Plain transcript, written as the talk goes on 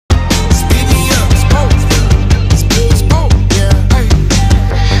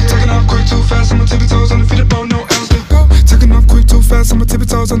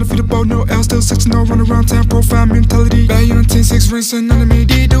stars, undefeatable, no L, still 6-0, run around town, profile mentality. Value on 10-6, rinsing under me.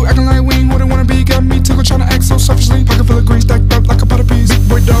 D-do acting like we ain't who they wanna be. Got me tickled tryna act so selfishly. Pocket full of green stacked up like a pot of peas. Big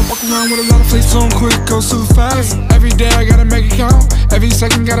boy dog, walk around with a lot of fleas. So quick, go super fast. Every day I gotta make it count. Every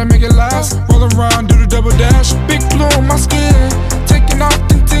second gotta make it last. Roll around, do the double dash. Big blue on my skin, taking off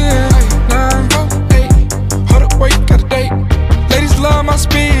the 10, 9, 8. Hold up, wait, got a date. Ladies love my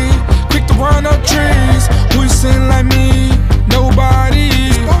speed, quick to run up trees. Who you sing like me? Nobody.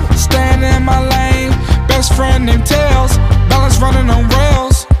 Stand in my lane, best friend named Tails. Balance running on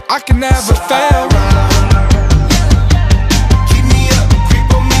rails, I can never fail.